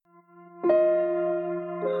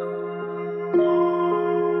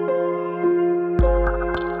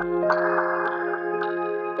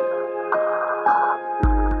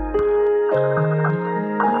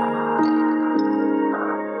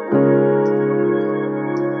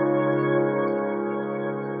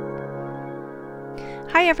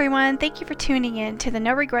everyone. Thank you for tuning in to the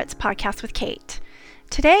No Regrets podcast with Kate.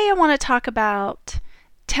 Today I want to talk about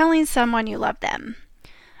telling someone you love them.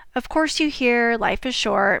 Of course you hear life is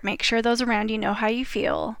short, make sure those around you know how you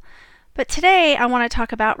feel. But today I want to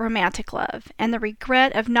talk about romantic love and the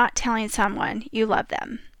regret of not telling someone you love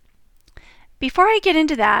them. Before I get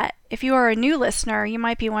into that, if you are a new listener, you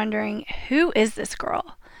might be wondering, who is this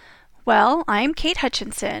girl? Well, I'm Kate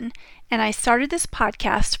Hutchinson, and I started this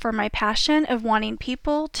podcast for my passion of wanting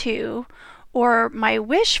people to, or my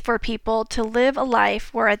wish for people to live a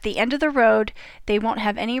life where at the end of the road they won't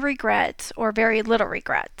have any regrets or very little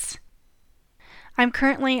regrets. I'm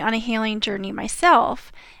currently on a healing journey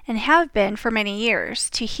myself and have been for many years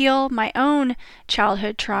to heal my own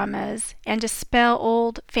childhood traumas and dispel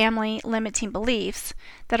old family limiting beliefs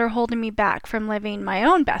that are holding me back from living my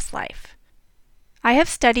own best life. I have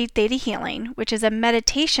studied Theta Healing, which is a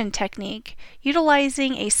meditation technique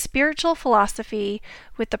utilizing a spiritual philosophy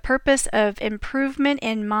with the purpose of improvement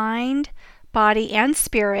in mind, body, and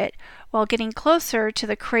spirit while getting closer to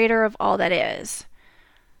the creator of all that is.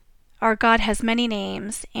 Our God has many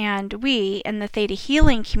names, and we in the Theta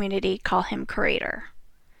Healing community call him Creator.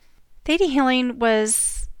 Theta Healing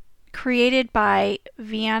was created by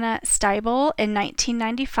Vienna Steibel in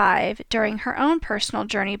 1995 during her own personal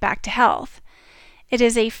journey back to health. It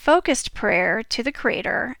is a focused prayer to the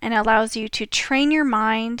Creator and allows you to train your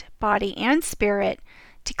mind, body, and spirit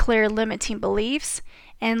to clear limiting beliefs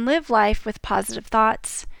and live life with positive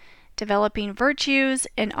thoughts, developing virtues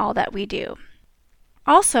in all that we do.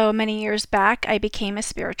 Also, many years back, I became a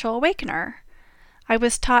spiritual awakener. I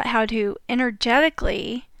was taught how to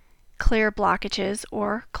energetically clear blockages,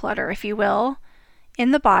 or clutter, if you will,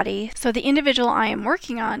 in the body so the individual I am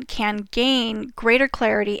working on can gain greater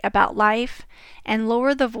clarity about life and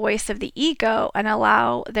lower the voice of the ego and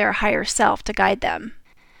allow their higher self to guide them.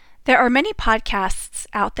 There are many podcasts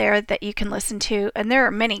out there that you can listen to, and there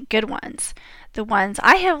are many good ones. The ones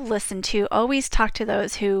I have listened to always talk to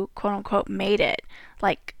those who, quote unquote, made it,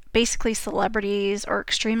 like basically celebrities or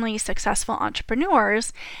extremely successful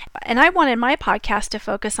entrepreneurs, and I wanted my podcast to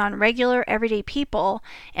focus on regular, everyday people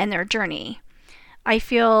and their journey. I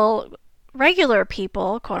feel regular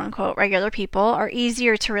people, quote unquote, regular people, are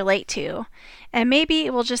easier to relate to. And maybe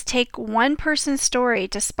it will just take one person's story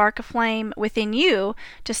to spark a flame within you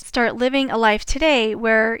to start living a life today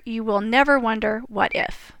where you will never wonder what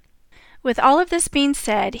if. With all of this being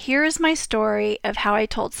said, here is my story of how I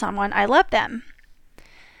told someone I love them.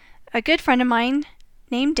 A good friend of mine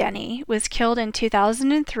named Denny was killed in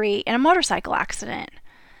 2003 in a motorcycle accident.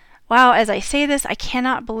 Wow, as I say this, I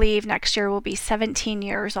cannot believe next year will be 17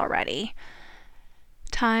 years already.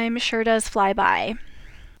 Time sure does fly by.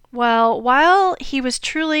 Well, while he was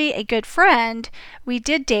truly a good friend, we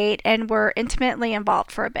did date and were intimately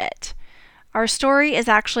involved for a bit. Our story is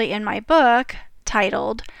actually in my book,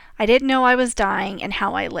 titled, I Didn't Know I Was Dying and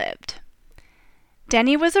How I Lived.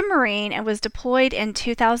 Denny was a Marine and was deployed in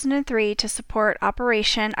 2003 to support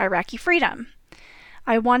Operation Iraqi Freedom.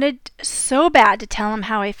 I wanted so bad to tell him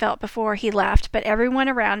how I felt before he left, but everyone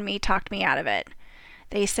around me talked me out of it.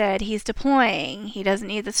 They said he's deploying, he doesn't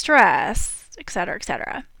need the stress, etc.,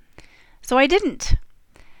 etc. So I didn't.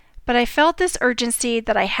 But I felt this urgency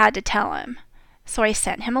that I had to tell him, so I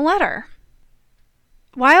sent him a letter.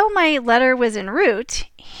 While my letter was en route,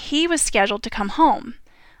 he was scheduled to come home.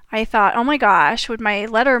 I thought, oh my gosh, would my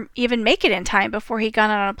letter even make it in time before he got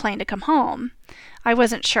on a plane to come home? I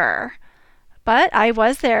wasn't sure. But I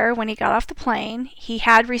was there when he got off the plane. He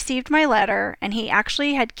had received my letter, and he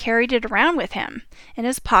actually had carried it around with him in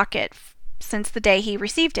his pocket since the day he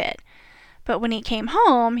received it. But when he came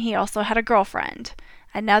home, he also had a girlfriend,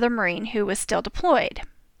 another Marine who was still deployed.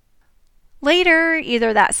 Later,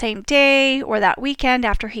 either that same day or that weekend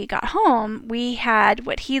after he got home, we had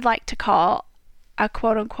what he liked to call a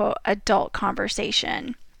quote-unquote adult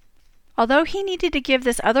conversation. Although he needed to give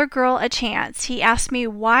this other girl a chance, he asked me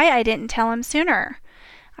why I didn't tell him sooner.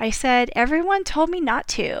 I said, everyone told me not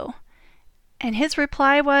to. And his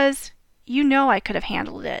reply was, you know I could have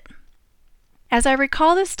handled it. As I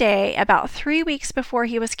recall this day, about 3 weeks before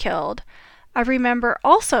he was killed, I remember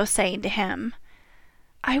also saying to him,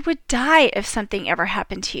 I would die if something ever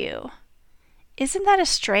happened to you. Isn't that a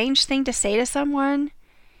strange thing to say to someone?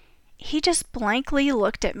 He just blankly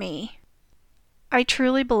looked at me. I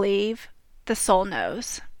truly believe the soul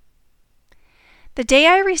knows. The day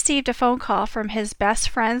I received a phone call from his best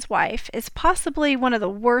friend's wife is possibly one of the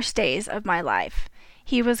worst days of my life.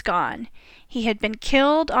 He was gone. He had been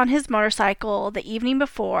killed on his motorcycle the evening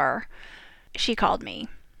before. She called me.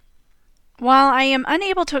 While I am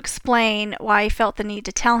unable to explain why I felt the need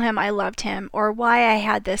to tell him I loved him or why I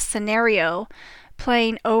had this scenario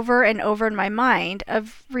playing over and over in my mind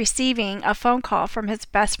of receiving a phone call from his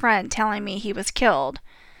best friend telling me he was killed.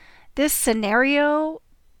 This scenario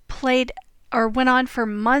went on for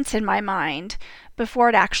months in my mind before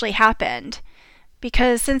it actually happened.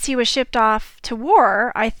 Because since he was shipped off to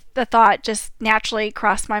war, the thought just naturally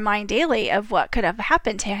crossed my mind daily of what could have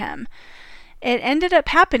happened to him. It ended up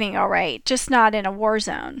happening all right, just not in a war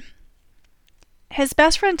zone. His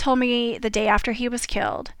best friend told me the day after he was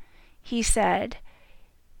killed, he said,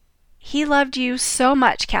 "He loved you so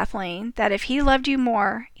much, Kathleen, that if he loved you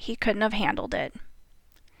more, he couldn't have handled it."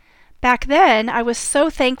 Back then, I was so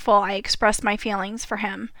thankful I expressed my feelings for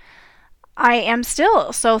him. I am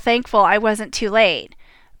still so thankful I wasn't too late,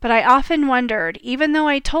 but I often wondered, even though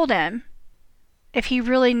I told him, if he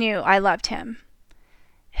really knew I loved him.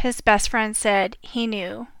 His best friend said he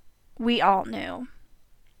knew. We all knew.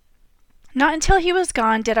 Not until he was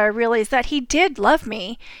gone did I realize that he did love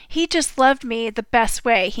me. He just loved me the best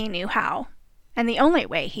way he knew how, and the only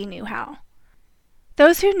way he knew how.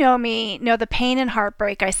 Those who know me know the pain and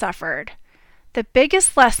heartbreak I suffered. The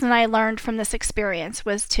biggest lesson I learned from this experience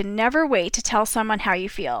was to never wait to tell someone how you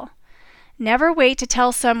feel. Never wait to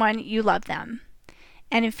tell someone you love them.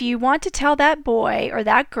 And if you want to tell that boy or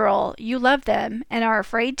that girl you love them and are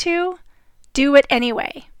afraid to, do it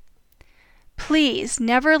anyway. Please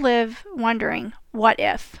never live wondering, what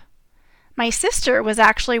if? My sister was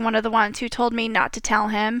actually one of the ones who told me not to tell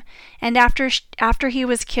him, and after he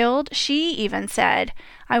was killed, she even said,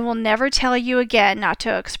 "I will never tell you again not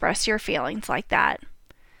to express your feelings like that."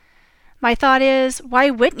 My thought is, why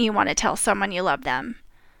wouldn't you want to tell someone you love them?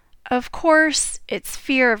 Of course, it's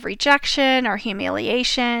fear of rejection or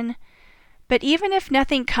humiliation, but even if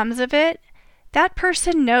nothing comes of it, that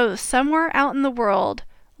person knows somewhere out in the world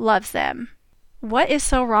loves them. What is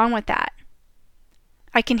so wrong with that?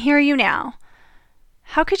 I can hear you now.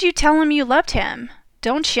 How could you tell him you loved him?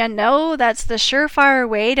 Don't you know that's the surefire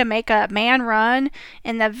way to make a man run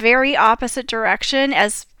in the very opposite direction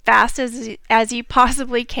as fast as you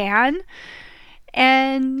possibly can?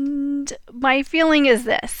 And my feeling is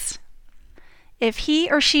this. If he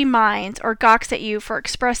or she minds or gawks at you for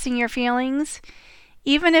expressing your feelings,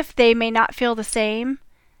 even if they may not feel the same,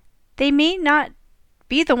 they may not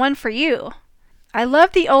be the one for you. I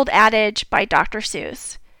love the old adage by Dr.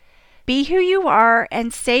 Seuss. Be who you are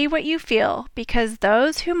and say what you feel, because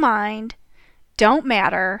those who mind don't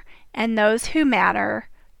matter, and those who matter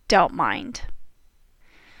don't mind.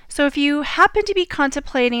 So if you happen to be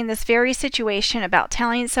contemplating this very situation about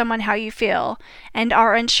telling someone how you feel and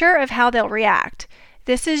are unsure of how they'll react,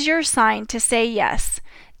 this is your sign to say yes.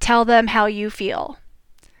 Tell them how you feel.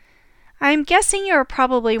 I'm guessing you're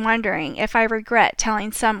probably wondering if I regret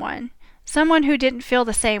telling someone who didn't feel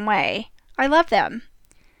the same way, I love them.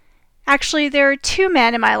 Actually, there are 2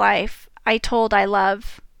 men in my life I told I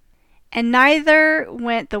love, and neither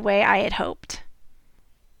went the way I had hoped.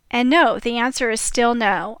 And no, the answer is still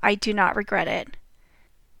no, I do not regret it.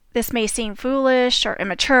 This may seem foolish or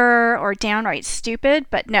immature or downright stupid,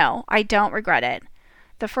 but no, I don't regret it.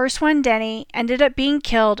 The first one, Denny, ended up being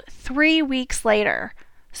killed 3 weeks later,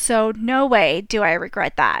 so no way do I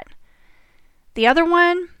regret that. The other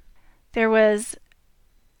one, there was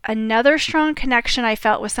another strong connection I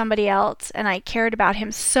felt with somebody else, and I cared about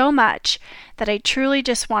him so much that I truly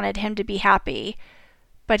just wanted him to be happy,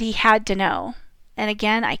 but he had to know. And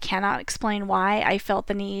again, I cannot explain why I felt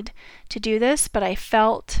the need to do this, but I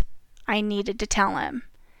felt I needed to tell him.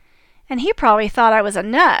 And he probably thought I was a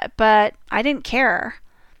nut, but I didn't care.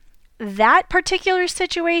 That particular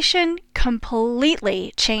situation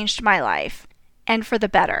completely changed my life, and for the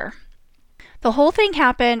better. The whole thing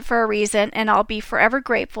happened for a reason, and I'll be forever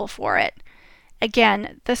grateful for it.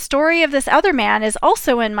 Again, the story of this other man is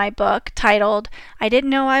also in my book titled I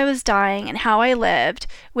Didn't Know I Was Dying and How I Lived,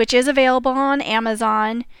 which is available on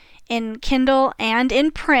Amazon, in Kindle, and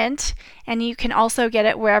in print, and you can also get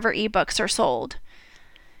it wherever ebooks are sold.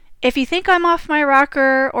 If you think I'm off my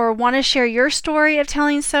rocker or want to share your story of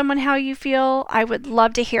telling someone how you feel, I would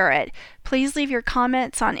love to hear it. Please leave your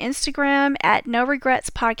comments on Instagram at No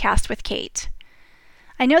Regrets Podcast with Kate.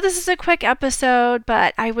 I know this is a quick episode,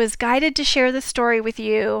 but I was guided to share this story with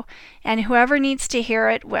you, and whoever needs to hear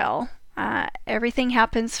it will. Everything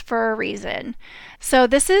happens for a reason. So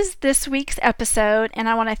this is this week's episode, and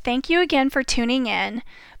I want to thank you again for tuning in.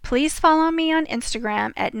 Please follow me on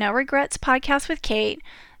Instagram at No Regrets Podcast with Kate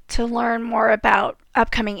to learn more about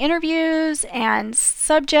upcoming interviews and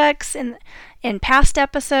subjects in past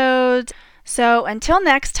episodes. So until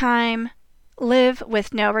next time, live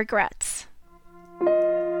with no regrets.